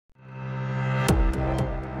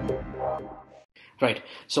Right.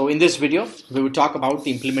 So in this video, we will talk about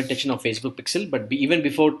the implementation of Facebook Pixel. But even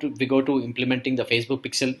before we go to implementing the Facebook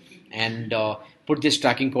Pixel and put this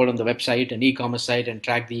tracking code on the website, an e-commerce site, and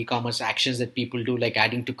track the e-commerce actions that people do, like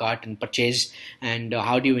adding to cart and purchase, and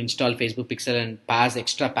how do you install Facebook Pixel and pass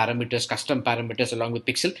extra parameters, custom parameters along with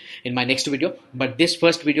Pixel in my next video. But this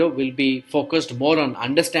first video will be focused more on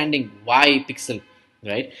understanding why Pixel,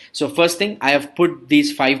 right? So first thing, I have put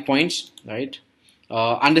these 5 points, right?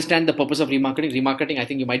 Understand the purpose of remarketing. Remarketing, I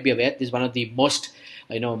think you might be aware, is one of the most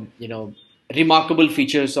remarkable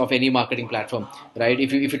features of any marketing platform, right?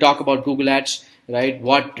 If you talk about Google Ads, right,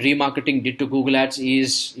 what remarketing did to Google Ads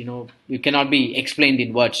is, you cannot be explained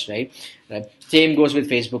in words, right? Same goes with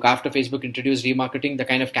Facebook. After Facebook introduced remarketing, the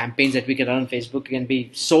kind of campaigns that we can run on Facebook can be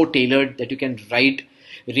so tailored that you can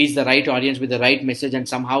reach the right audience with the right message and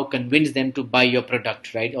somehow convince them to buy your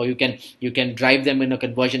product, right? Or you can drive them in a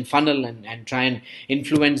conversion funnel and try and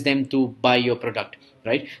influence them to buy your product,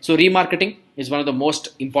 right? So remarketing is one of the most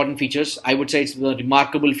important features. I would say it's the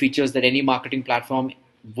remarkable features that any marketing platform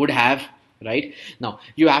would have, right? Now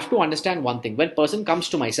you have to understand one thing. When person comes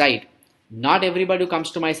to my site, not everybody who comes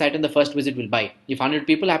to my site in the first visit will buy. If 100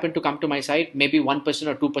 people happen to come to my site, maybe 1%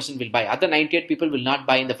 or 2% will buy. Other 98 people will not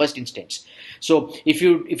buy in the first instance. So if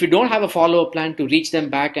you don't have a follow-up plan to reach them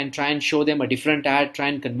back and try and show them a different ad, try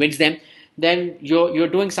and convince them, then you're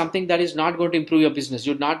doing something that is not going to improve your business.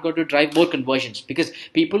 You're not going to drive more conversions, because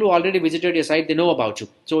people who already visited your site, they know about you.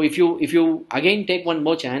 So if you again take one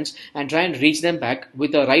more chance and try and reach them back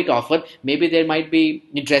with the right offer, maybe they might be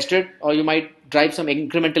interested, or you might drive some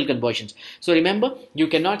incremental conversions. So remember, you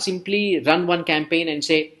cannot simply run one campaign and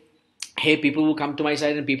say, hey, people who come to my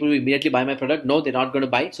site and people who immediately buy my product, no, they're not going to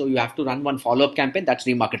buy. So you have to run one follow-up campaign. That's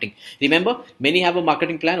remarketing. Remember, many have a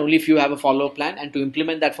marketing plan, only few have a follow-up plan, and to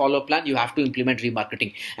implement that follow-up plan, you have to implement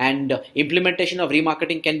remarketing. And implementation of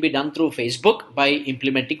remarketing can be done through Facebook by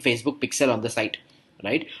implementing Facebook Pixel on the site,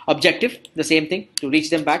 right? Objective, the same thing, to reach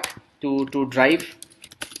them back, to drive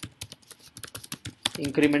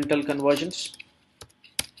incremental conversions,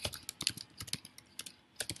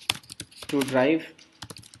 to drive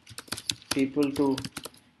people to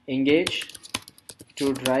engage,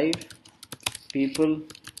 to drive people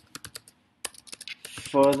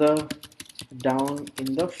further down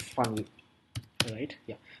in the funnel, right?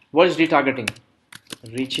 Yeah. What is retargeting?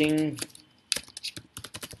 Reaching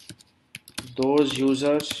those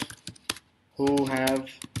users who have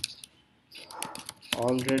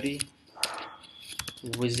already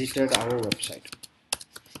visited our website,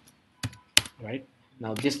 right?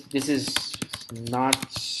 Now this is not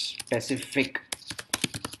specific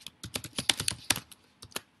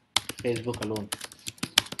Facebook alone.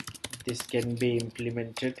 This can be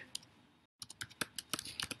implemented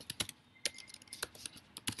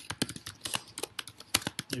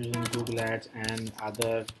using Google Ads and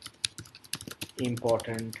other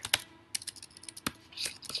important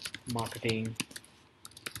marketing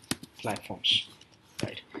platforms,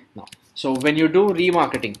 right? Now, so when you do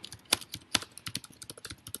remarketing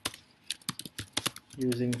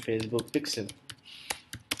using Facebook Pixel,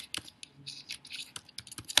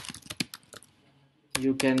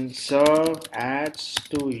 you can serve ads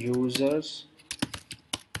to users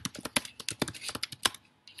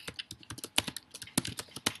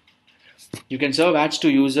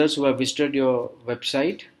who have visited your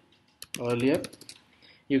website earlier.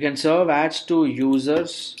 You can serve ads to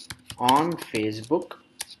users on Facebook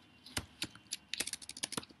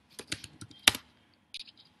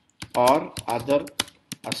or other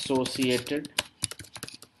associated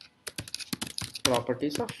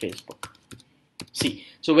properties of Facebook. See,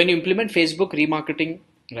 so when you implement Facebook remarketing,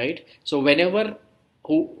 right? So whenever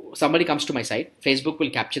somebody comes to my site, Facebook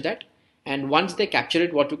will capture that. And once they capture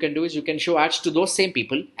it, what you can do is you can show ads to those same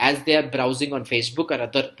people as they are browsing on Facebook or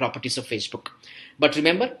other properties of Facebook. But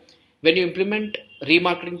remember, when you implement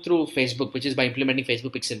remarketing through Facebook, which is by implementing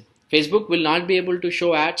Facebook Pixel, Facebook will not be able to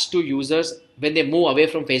show ads to users when they move away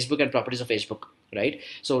from Facebook and properties of Facebook, right?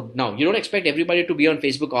 So now you don't expect everybody to be on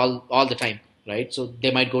Facebook all the time, right? So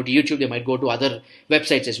they might go to YouTube, they might go to other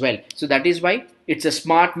websites as well. So that is why it's a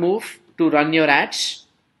smart move to run your ads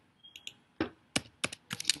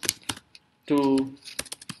to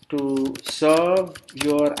serve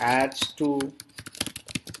your ads to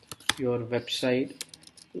your website,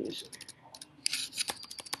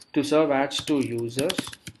 to serve ads to users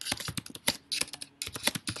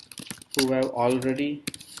who have already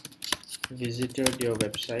visited your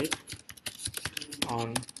website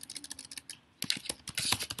on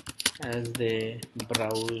as they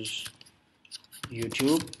browse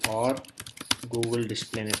YouTube or Google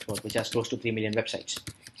Display Network, which has close to 3 million websites,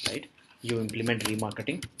 right? You implement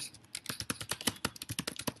remarketing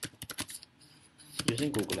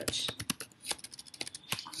using Google Ads.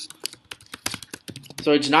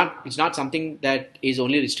 So it's not something that is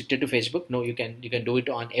only restricted to Facebook. No, you can do it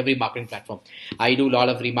on every marketing platform. I do a lot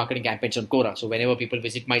of remarketing campaigns on Quora. So whenever people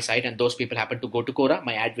visit my site and those people happen to go to Quora,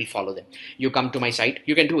 my ad will follow them. You come to my site,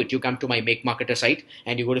 you can do it. You come to my Make Marketer site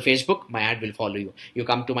and you go to Facebook, my ad will follow you. You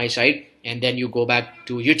come to my site and then you go back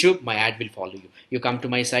to YouTube, my ad will follow you. You come to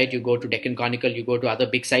my site, you go to Deccan Chronicle, you go to other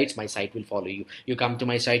big sites, my site will follow you. You come to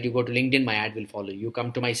my site, you go to LinkedIn, my ad will follow you. You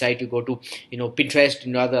come to my site, you go to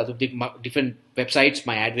Pinterest, other different websites,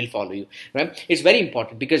 my ad will follow you. Right? It's very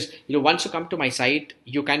important because once you come to my site,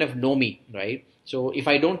 you kind of know me, right? So if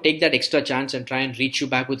I don't take that extra chance and try and reach you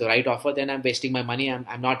back with the right offer, then I'm wasting my money.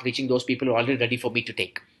 I'm not reaching those people who are already ready for me to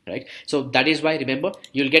take, right? So that is why, remember,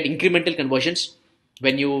 you'll get incremental conversions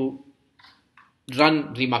when you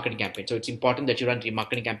run remarketing campaigns. So it's important that you run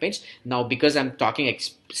remarketing campaigns. Now, because I'm talking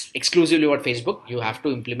exclusively about Facebook, you have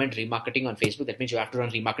to implement remarketing on Facebook. That means you have to run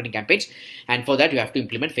remarketing campaigns. And for that, you have to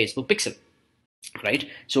implement Facebook Pixel. Right.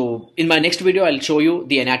 So in my next video, I'll show you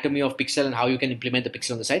the anatomy of Pixel and how you can implement the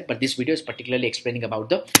Pixel on the site. But this video is particularly explaining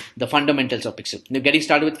about the fundamentals of Pixel. Now, getting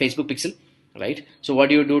started with Facebook Pixel. Right. So what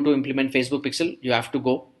do you do to implement Facebook Pixel? You have to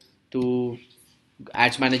go to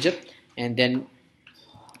Ads Manager and then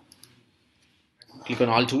click on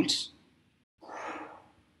All Tools.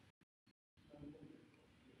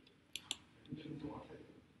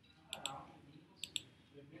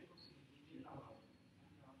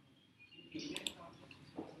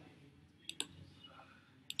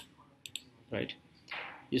 Right.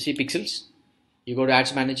 You see pixels. You go to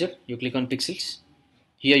Ads Manager. You click on Pixels.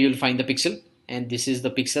 Here you'll find the pixel, and this is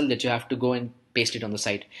the pixel that you have to go and paste it on the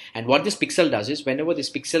site. And what this pixel does is, whenever this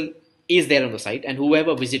pixel is there on the site and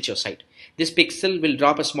whoever visits your site, this pixel will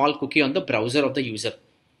drop a small cookie on the browser of the user.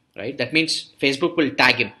 Right. That means Facebook will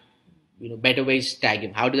tag him. Better ways tag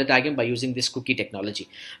him. How do they tag him? By using this cookie technology,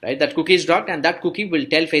 right? That cookie is dropped, and that cookie will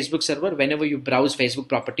tell Facebook server whenever you browse Facebook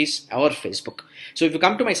properties or Facebook. So if you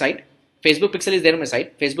come to my site, Facebook Pixel is there on my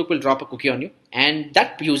site, Facebook will drop a cookie on you, and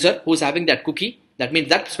that user who's having that cookie, that means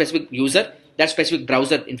that specific user, that specific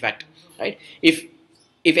browser, in fact, right? If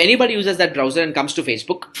anybody uses that browser and comes to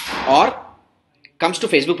Facebook or comes to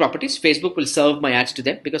Facebook properties, Facebook will serve my ads to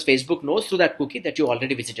them because Facebook knows through that cookie that you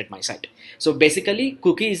already visited my site. So basically,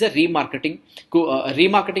 cookie is a remarketing.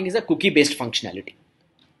 Remarketing is a cookie-based functionality,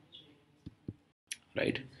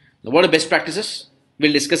 right? Now, what are best practices?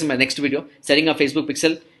 We'll discuss in my next video. Setting up Facebook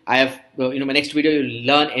Pixel. I have, my next video, you'll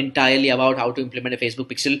learn entirely about how to implement a Facebook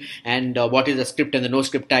Pixel and what is the script and the no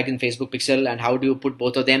script tag in Facebook Pixel and how do you put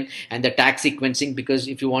both of them and the tag sequencing, because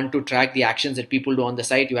if you want to track the actions that people do on the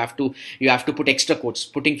site, you have to put extra codes.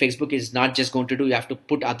 Putting Facebook is not just going to do, you have to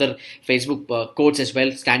put other Facebook codes as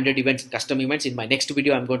well, standard events and custom events. In my next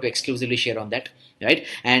video, I'm going to exclusively share on that, right?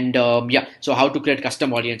 And so how to create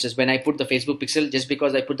custom audiences. When I put the Facebook Pixel, just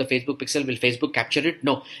because I put the Facebook Pixel, will Facebook capture it?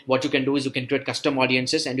 No. What you can do is you can create custom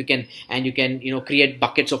audiences, and you can create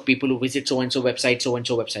buckets of people who visit so and so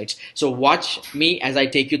websites. So watch me as I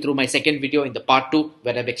take you through my second video in the part 2,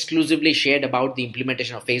 where I've exclusively shared about the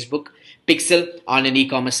implementation of Facebook Pixel on an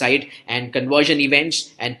e-commerce site and conversion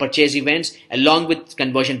events and purchase events along with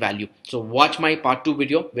conversion value. So watch my part 2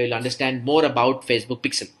 video where you'll understand more about Facebook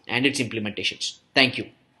Pixel and its implementations. Thank you.